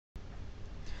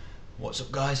What's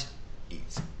up, guys?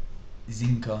 It's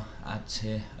Zinka Ads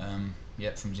here.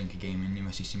 Yep, from Zinka Gaming. You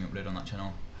mostly see me upload on that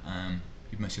channel.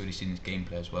 You've mostly already seen this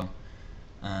gameplay as well.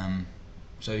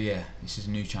 So yeah, this is a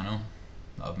new channel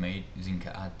that I've made, Zinka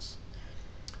Ads.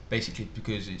 Basically,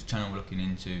 because it's a channel we're looking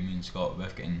into, me and Scott are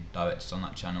both getting directors on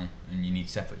that channel, and you need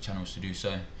separate channels to do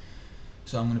so.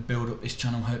 So I'm going to build up this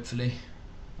channel, hopefully.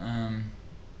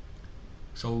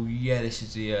 So yeah, this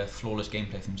is the flawless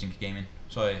gameplay from Zinka Gaming.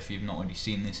 Sorry if you've not already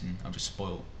seen this and I've just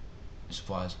spoiled a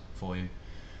surprise for you.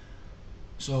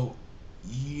 So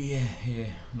yeah, here,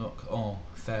 look, oh,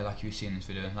 fair like you were seeing this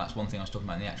video. That's one thing I was talking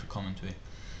about in the actual commentary.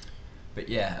 But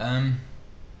yeah,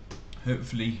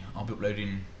 hopefully I'll be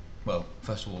uploading, well,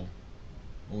 first of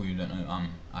all you don't know, I'm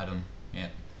Adam, yeah.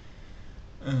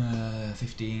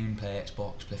 15, play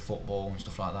Xbox, play football and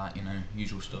stuff like that, you know,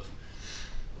 usual stuff.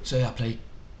 So yeah, I play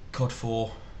COD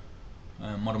 4,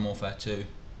 Modern Warfare 2,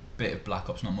 bit of Black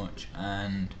Ops, not much,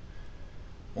 and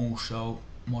also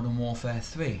Modern Warfare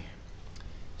 3,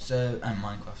 so, and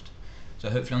Minecraft. So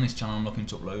hopefully on this channel I'm looking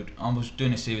to upload. I was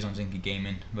doing a series on Zinka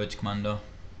Gaming, Road to Commander.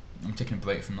 I'm taking a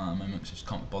break from that at the moment because I just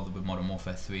can't be bothered with Modern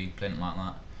Warfare 3, playing it like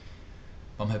that.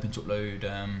 But I'm hoping to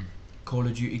upload Call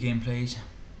of Duty gameplays,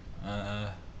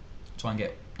 try and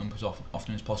get numbers off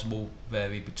often as possible,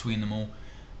 vary between them all.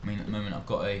 I mean, at the moment I've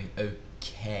got a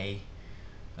okay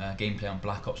gameplay on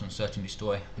Black Ops on Search and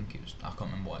Destroy. I think it was, I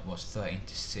can't remember what it was,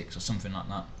 13-6 or something like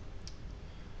that.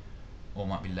 Or it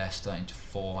might be less,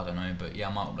 13-4, I don't know, but yeah,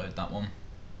 I might upload that one.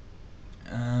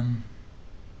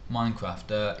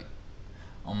 Minecraft,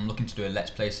 I'm looking to do a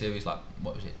Let's Play series, like,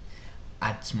 what was it,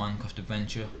 Ads Minecraft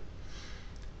Adventure.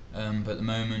 But at the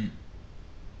moment,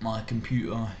 my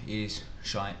computer is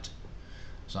shite,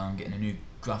 so I'm getting a new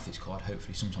graphics card,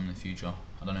 hopefully sometime in the future.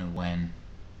 I don't know when.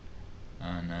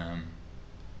 And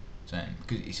so,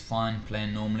 because it's fine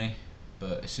playing normally,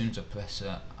 but as soon as I press,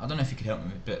 I don't know if you could help me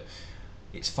with it, but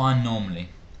it's fine normally.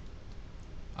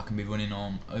 I can be running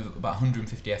on over about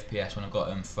 150 FPS when I've got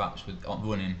fraps with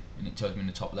running, and it tells me in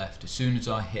the top left. As soon as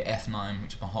I hit F9,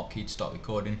 which is my hotkey to start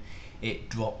recording, it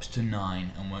drops to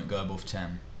 9 and won't go above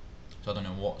 10. So I don't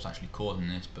know what's actually causing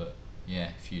this, but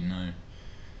yeah, if you know,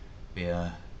 it'd be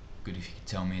good if you could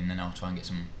tell me, and then I'll try and get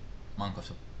some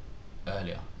Minecraft up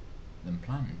earlier than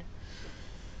planned.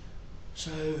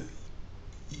 So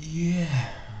yeah,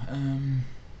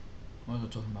 what was I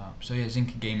talking about? So yeah,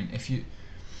 Zinka Gaming. If you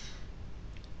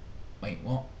wait,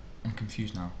 what? I'm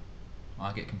confused now.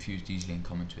 I get confused easily in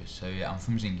commentaries. So yeah, I'm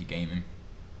from Zinka Gaming.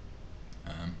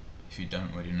 If you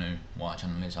don't already know what our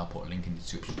channel is, I'll put a link in the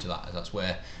description to that, as that's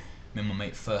where me and my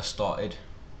mate first started.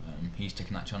 He's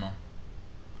taken that channel,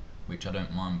 which I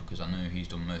don't mind because I know he's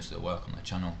done most of the work on the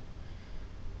channel.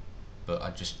 But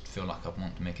I just feel like I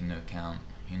want to make a new account,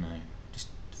 you know, just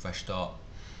a fresh start.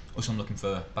 Also, I'm looking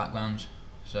for backgrounds,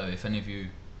 so if any of you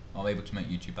are able to make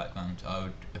YouTube backgrounds, I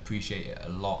would appreciate it a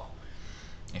lot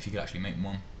if you could actually make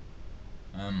one.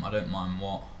 I don't mind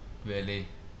what, really,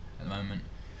 at the moment.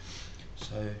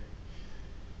 So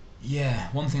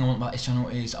yeah, one thing I want about this channel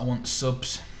is I want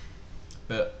subs,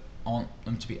 but I want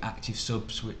them to be active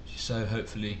subs, so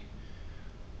hopefully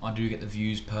I do get the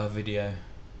views per video.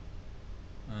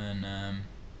 And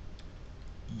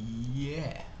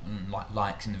yeah, and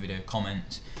likes in the video,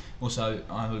 comments. Also,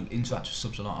 I will interact with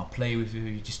subs a lot. I'll play with you.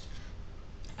 You just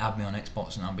add me on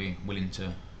Xbox, and I'll be willing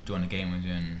to join a game with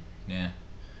you. And yeah,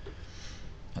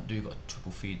 I do got a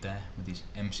triple feed there with his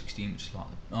M16, which is like,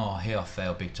 oh, here I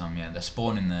fail big time. Yeah, they're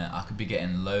spawning there. I could be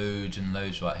getting loads and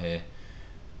loads right here,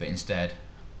 but instead,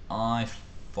 I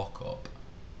fuck up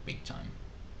big time.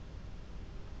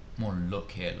 More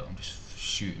luck here. Look, I'm just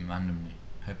shooting randomly,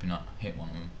 hoping not hit one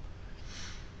of them.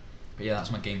 But yeah,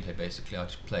 that's my gameplay basically. I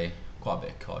just play quite a bit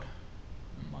of COD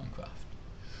and Minecraft.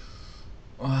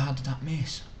 Oh, how did that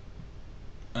miss?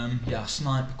 Yeah, I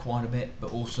snipe quite a bit,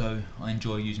 but also I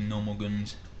enjoy using normal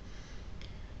guns,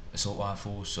 assault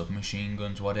rifles, submachine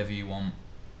guns, whatever you want.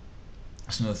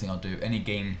 That's another thing I'll do. Any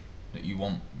game that you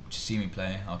want to see me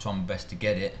play, I'll try my best to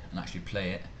get it and actually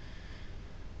play it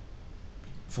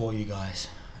for you guys.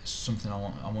 It's something I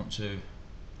want to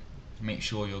make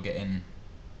sure you're getting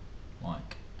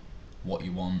like what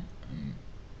you want, and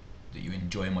that you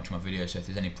enjoy watching my videos. So if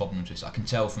there's any problems with this, I can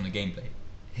tell from the gameplay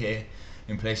here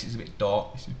in places it's a bit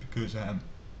dark. This is because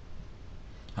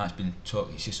how it's been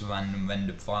took, it's just a random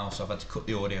rendered file, so I've had to cut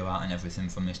the audio out and everything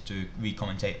from this to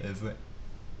re-commentate over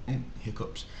it.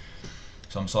 Hiccups,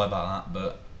 so I'm sorry about that,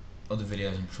 but other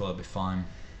videos I'm sure they'll be fine.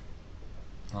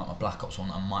 Like my Black Ops one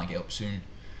that I might get up soon.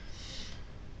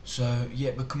 So yeah,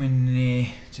 we're coming near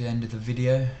to the end of the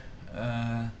video.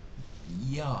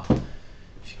 Yeah,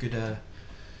 if you could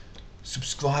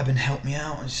subscribe and help me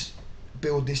out, it's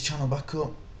build this channel back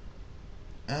up.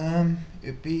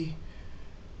 It'd be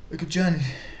a good journey.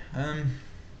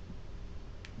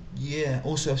 Yeah,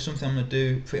 also something I'm going to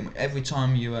do pretty much every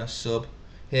time you sub.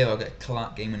 Here I'll get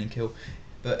a game winning kill,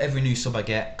 but every new sub I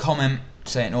get, comment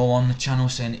saying all on the channel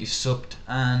saying that you've subbed,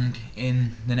 and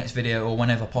in the next video or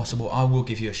whenever possible I will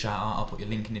give you a shout out. I'll put your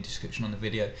link in the description on the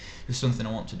video. It's something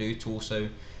I want to do to also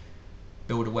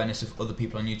build awareness of other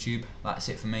people on YouTube. That's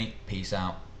it for me. Peace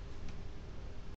out.